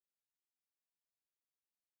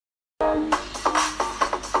Hello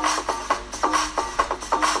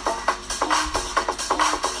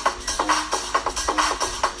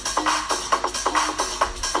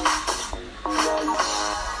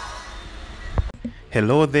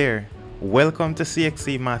there, welcome to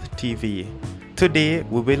CSEC Math TV. Today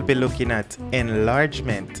we will be looking at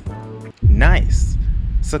enlargement. Nice.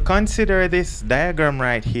 So consider this diagram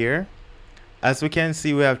right here. As we can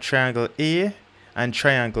see, we have triangle A and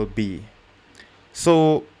triangle B.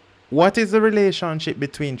 So what is the relationship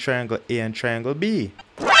between triangle A and triangle B?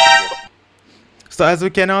 So as we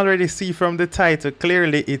can already see from the title,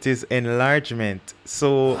 clearly it is enlargement.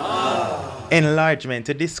 So enlargement,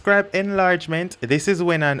 to describe enlargement, this is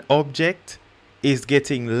when an object is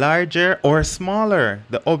getting larger or smaller.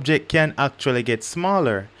 The object can actually get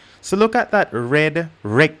smaller. So look at that red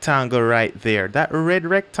rectangle right there. That red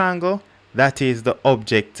rectangle, that is the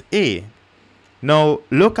object A. Now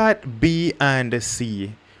look at B and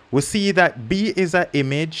C. We see that B is an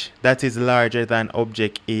image that is larger than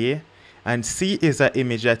object A, and C is an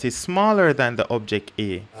image that is smaller than the object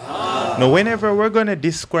A. Now whenever we're going to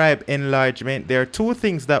describe enlargement, there are two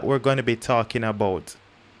things that we're going to be talking about.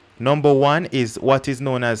 Number one is what is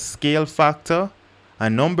known as scale factor,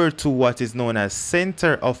 and number two, what is known as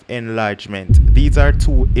center of enlargement. These are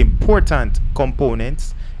two important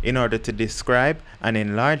components in order to describe an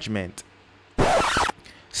enlargement.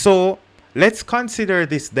 So let's consider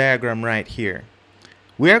this diagram right here.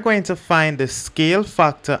 We are going to find the scale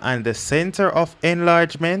factor and the center of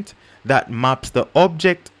enlargement that maps the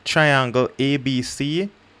object triangle ABC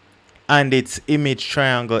and its image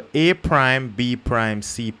triangle A prime, B prime,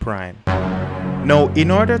 C prime. Now, in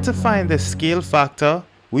order to find the scale factor,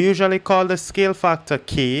 we usually call the scale factor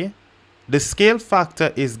K. The scale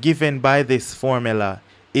factor is given by this formula: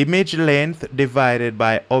 image length divided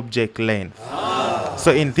by object length.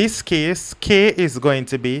 So in this case, K is going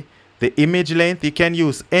to be the image length. You can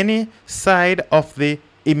use any side of the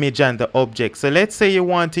image and the object. So let's say you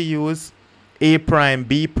want to use A prime,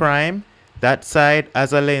 B prime. That side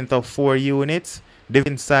has a length of 4 units.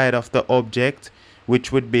 The side of the object,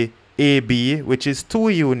 which would be AB, which is 2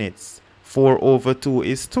 units. 4 over 2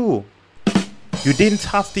 is 2. You didn't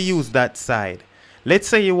have to use that side. Let's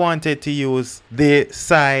say you wanted to use the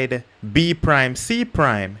side B prime, C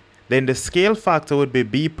prime. Then the scale factor would be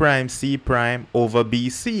B prime, C prime over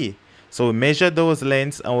BC. So we measure those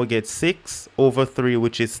lengths and we get 6 over 3,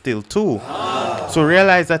 which is still 2. So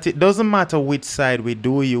realize that it doesn't matter which side we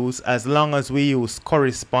do use, as long as we use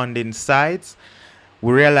corresponding sides.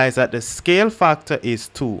 We realize that the scale factor is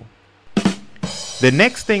 2. The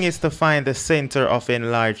next thing is to find the center of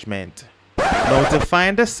enlargement. Now to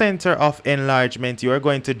find the center of enlargement, you are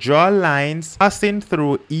going to draw lines passing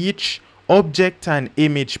through each object and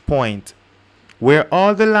image point. Where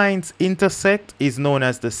all the lines intersect is known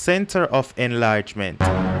as the center of enlargement.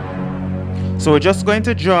 So we're just going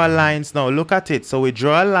to draw lines now. Look at it. So we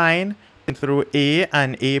draw a line through A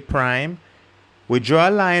and A prime. We draw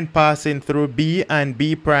a line passing through B and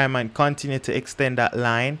B prime and continue to extend that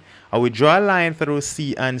line. And we draw a line through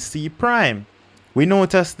C and C prime. We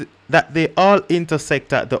notice that they all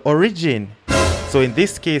intersect at the origin. So in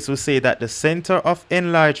this case, we say that the center of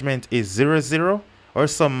enlargement is 0, 0. Or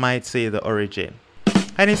some might say the origin.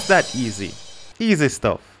 And it's that easy. Easy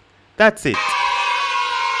stuff. That's it.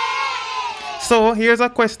 So here's a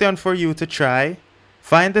question for you to try.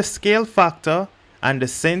 Find the scale factor and the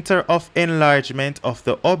center of enlargement of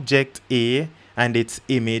the object A and its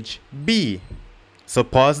image B. So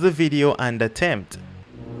pause the video and attempt.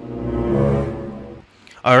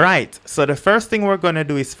 Alright, so the first thing we're going to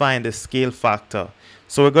do is find the scale factor.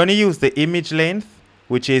 So we're going to use the image length,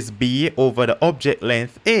 which is B, over the object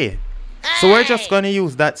length A. So we're just going to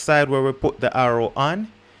use that side where we put the arrow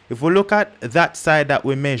on. If we look at that side that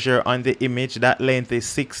we measure on the image, that length is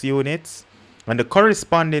 6 units. And the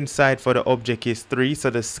corresponding side for the object is 3.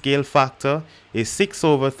 So the scale factor is 6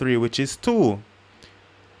 over 3, which is 2.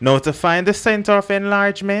 Now to find the center of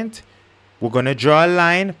enlargement, we're going to draw a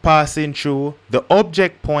line passing through the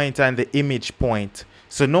object point and the image point.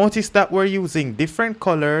 So notice that we're using different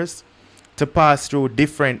colors to pass through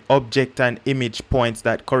different object and image points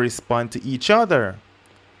that correspond to each other.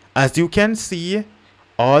 As you can see,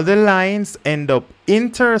 all the lines end up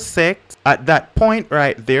intersect at that point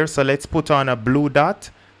right there. So let's put on a blue dot.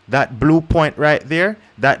 That blue point right there,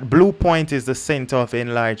 that blue point is the center of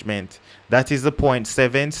enlargement. That is the point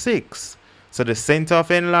 7, 6. So the center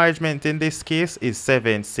of enlargement in this case is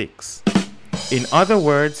 7, 6. In other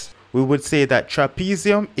words, we would say that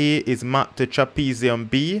trapezium A is mapped to trapezium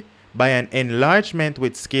B by an enlargement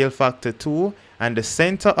with scale factor 2, and the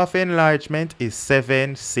center of enlargement is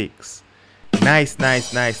 7, 6. Nice,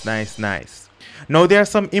 nice, nice, nice, nice. Now there are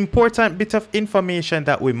some important bit of information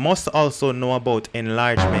that we must also know about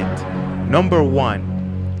enlargement. Number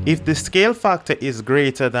one, if the scale factor is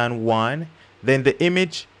greater than 1, then the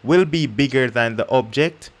image will be bigger than the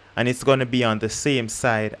object and it's going to be on the same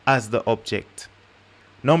side as the object.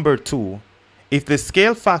 Number two, if the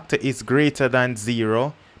scale factor is greater than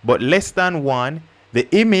 0 but less than 1, the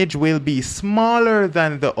image will be smaller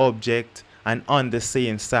than the object and on the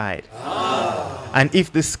same side. And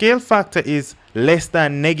if the scale factor is less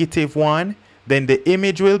than -1, then the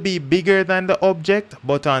image will be bigger than the object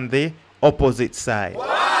but on the opposite side.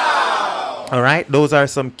 Alright, those are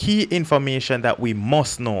some key information that we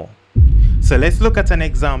must know. So let's look at an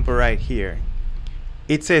example right here.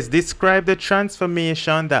 It says describe the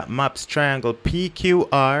transformation that maps triangle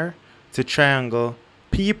PQR to triangle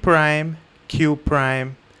P prime, Q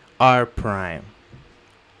prime, R prime.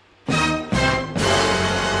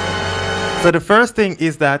 So the first thing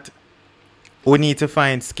is that we need to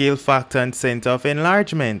find scale factor and center of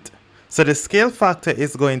enlargement. So the scale factor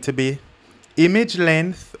is going to be image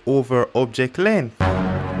length over object length.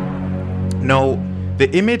 Now the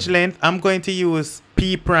image length, I'm going to use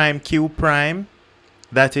P prime Q prime,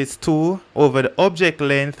 that is 2, over the object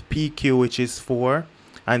length PQ, which is 4,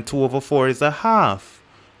 and 2 over 4 is a half.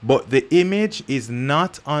 But the image is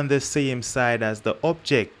not on the same side as the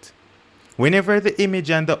object. Whenever the image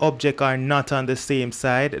and the object are not on the same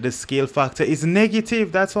side, the scale factor is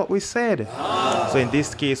negative. That's what we said. So in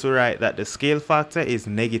this case, we write that the scale factor is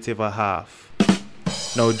 -1/2.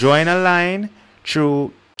 Now drawing a line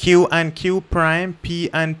through Q and Q prime, P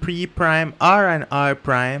and P prime, R and R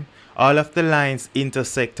prime, all of the lines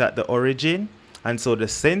intersect at the origin, and so the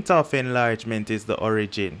center of enlargement is the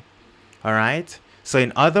origin. Alright? So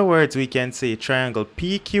in other words, we can say triangle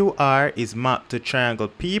PQR is mapped to triangle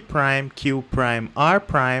P prime, Q prime, R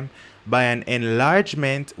prime by an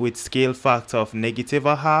enlargement with scale factor of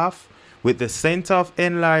 -1/2, with the center of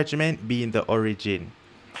enlargement being the origin.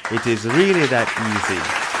 It is really that easy.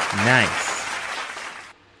 Nice.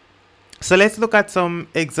 So let's look at some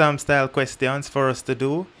exam style questions for us to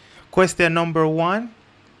do. Question number 1.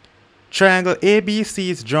 Triangle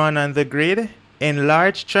ABC is drawn on the grid.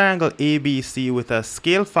 Enlarge triangle ABC with a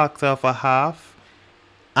scale factor of 1/2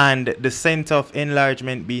 and the center of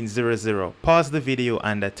enlargement being 0, 0. Pause the video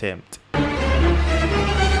and attempt.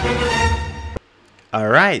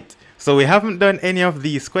 Alright, so we haven't done any of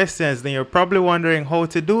these questions. Then you're probably wondering how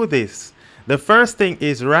to do this. The first thing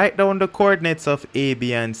is write down the coordinates of A,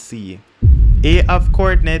 B, and C. A of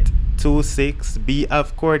coordinate 2, 6, B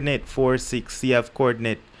of coordinate 4, 6, C of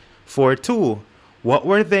coordinate 4, 2. What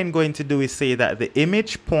we're then going to do is say that the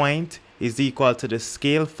image point is equal to the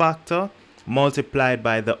scale factor multiplied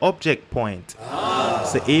by the object point.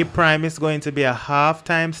 So A prime is going to be 1/2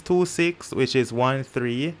 times 2, 6, which is 1,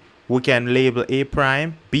 3. We can label A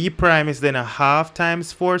prime. B prime is then 1/2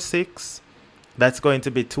 times 4, 6. That's going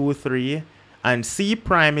to be 2, 3. And C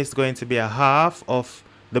prime is going to be 1/2 of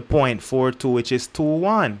the point 4, 2, which is 2,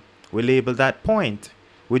 1. We label that point.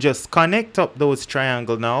 We just connect up those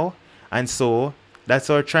triangles now. And so that's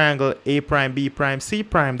our triangle A prime, B prime, C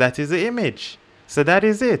prime. That is the image. So that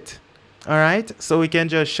is it. Alright, so we can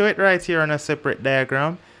just show it right here on a separate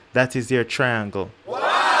diagram. That is your triangle.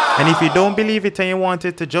 Wow! And if you don't believe it and you want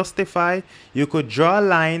it to justify, you could draw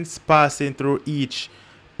lines passing through each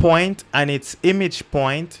point and its image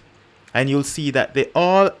point, and you'll see that they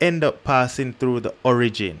all end up passing through the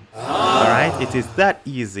origin. Alright, it is that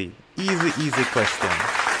easy. Easy question.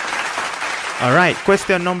 Alright,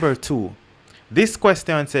 question number 2. This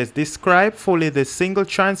question says, describe fully the single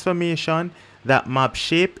transformation that maps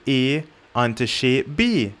shape A onto shape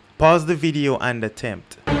B. Pause the video and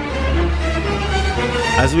attempt.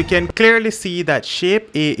 As we can clearly see that shape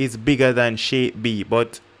A is bigger than shape B,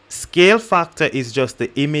 but scale factor is just the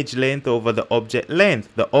image length over the object length.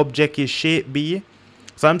 The object is shape B.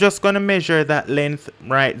 So I'm just going to measure that length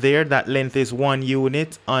right there. That length is 1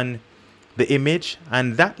 unit on the image,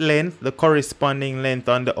 and that length, the corresponding length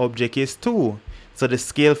on the object, is 2. So the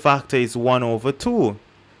scale factor is 1/2.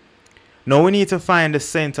 Now we need to find the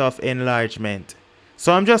center of enlargement.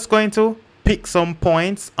 So I'm just going to pick some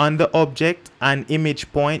points on the object and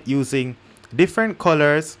image point using different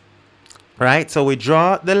colors. Right, so we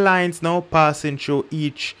draw the lines now passing through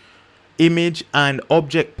each image and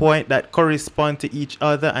object point that correspond to each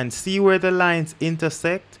other, and see where the lines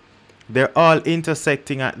intersect. They're all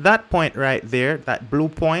intersecting at that point right there, that blue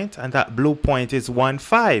point, and that blue point is 1,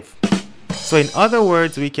 5. So in other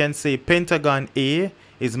words, we can say pentagon A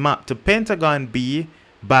is mapped to pentagon B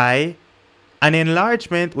by an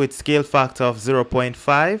enlargement with scale factor of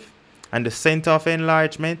 0.5 and the center of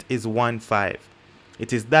enlargement is 1, 5.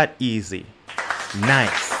 It is that easy.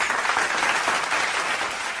 Nice.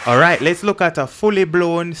 Alright, let's look at a fully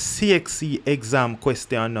blown CXC exam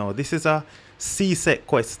question now. This is a CSEC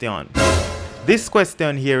question. This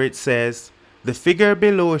question here, it says, the figure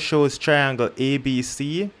below shows triangle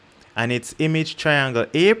ABC and its image triangle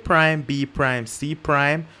A prime, B prime, C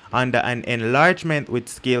prime under an enlargement with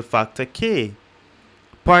scale factor K.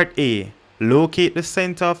 Part A, locate the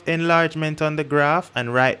center of enlargement on the graph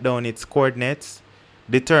and write down its coordinates.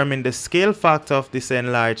 Determine the scale factor of this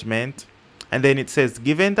enlargement. And then it says,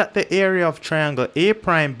 given that the area of triangle A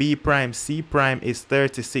prime, B prime, C prime is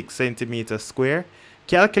 36 centimeters square,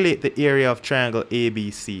 calculate the area of triangle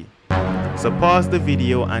ABC. So pause the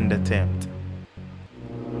video and attempt.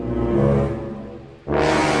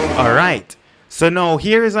 Alright, so now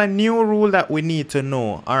here is a new rule that we need to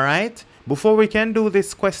know. Alright, before we can do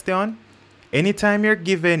this question, anytime you're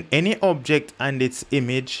given any object and its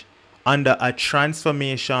image under a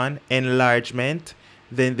transformation enlargement,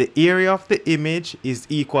 then the area of the image is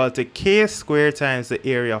equal to K squared times the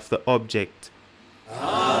area of the object.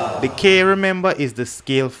 The K, remember, is the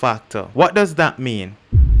scale factor. What does that mean?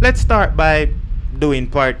 Let's start by doing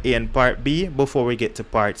part A and part B before we get to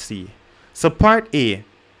part C. So part A,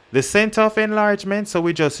 the center of enlargement, so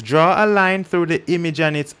we just draw a line through the image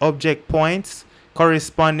and its object points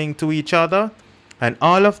corresponding to each other. And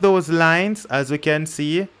all of those lines, as we can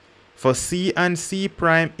see, for C and C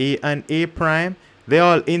prime, A and A prime, they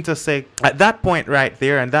all intersect at that point right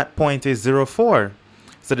there, and that point is 0, 4.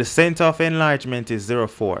 So the center of enlargement is 0,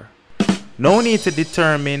 4. Now we need to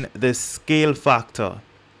determine the scale factor.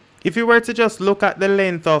 If you were to just look at the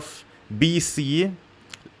length of BC,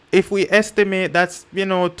 if we estimate that's,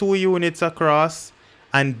 2 units across,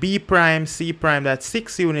 and B prime, C prime, that's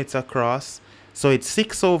 6 units across, so it's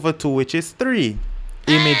 6 over 2, which is 3.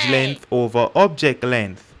 Image length over object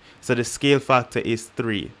length. So the scale factor is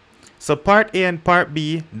 3. So part A and part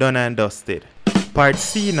B, done and dusted. Part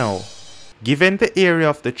C now. Given the area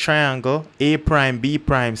of the triangle A prime, B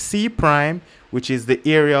prime, C prime, which is the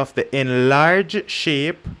area of the enlarged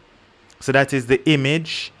shape, so that is the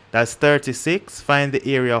image, that's 36, find the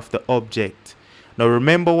area of the object. Now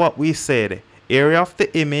remember what we said, area of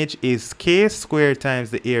the image is K squared times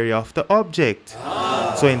the area of the object.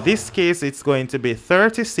 So in this case, it's going to be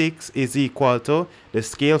 36 is equal to, the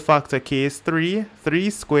scale factor K is 3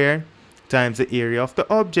 squared times the area of the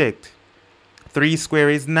object. 3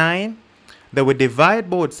 squared is 9. Then we divide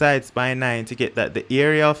both sides by 9 to get that the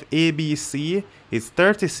area of ABC is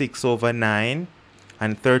 36 over 9,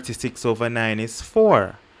 and 36 over 9 is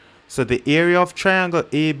 4. So the area of triangle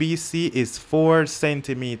ABC is 4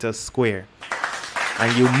 centimeters square.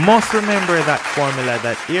 And you must remember that formula,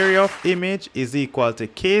 that area of image is equal to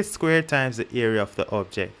K squared times the area of the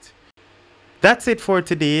object. That's it for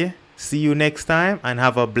today. See you next time and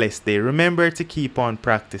have a blessed day. Remember to keep on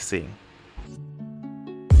practicing.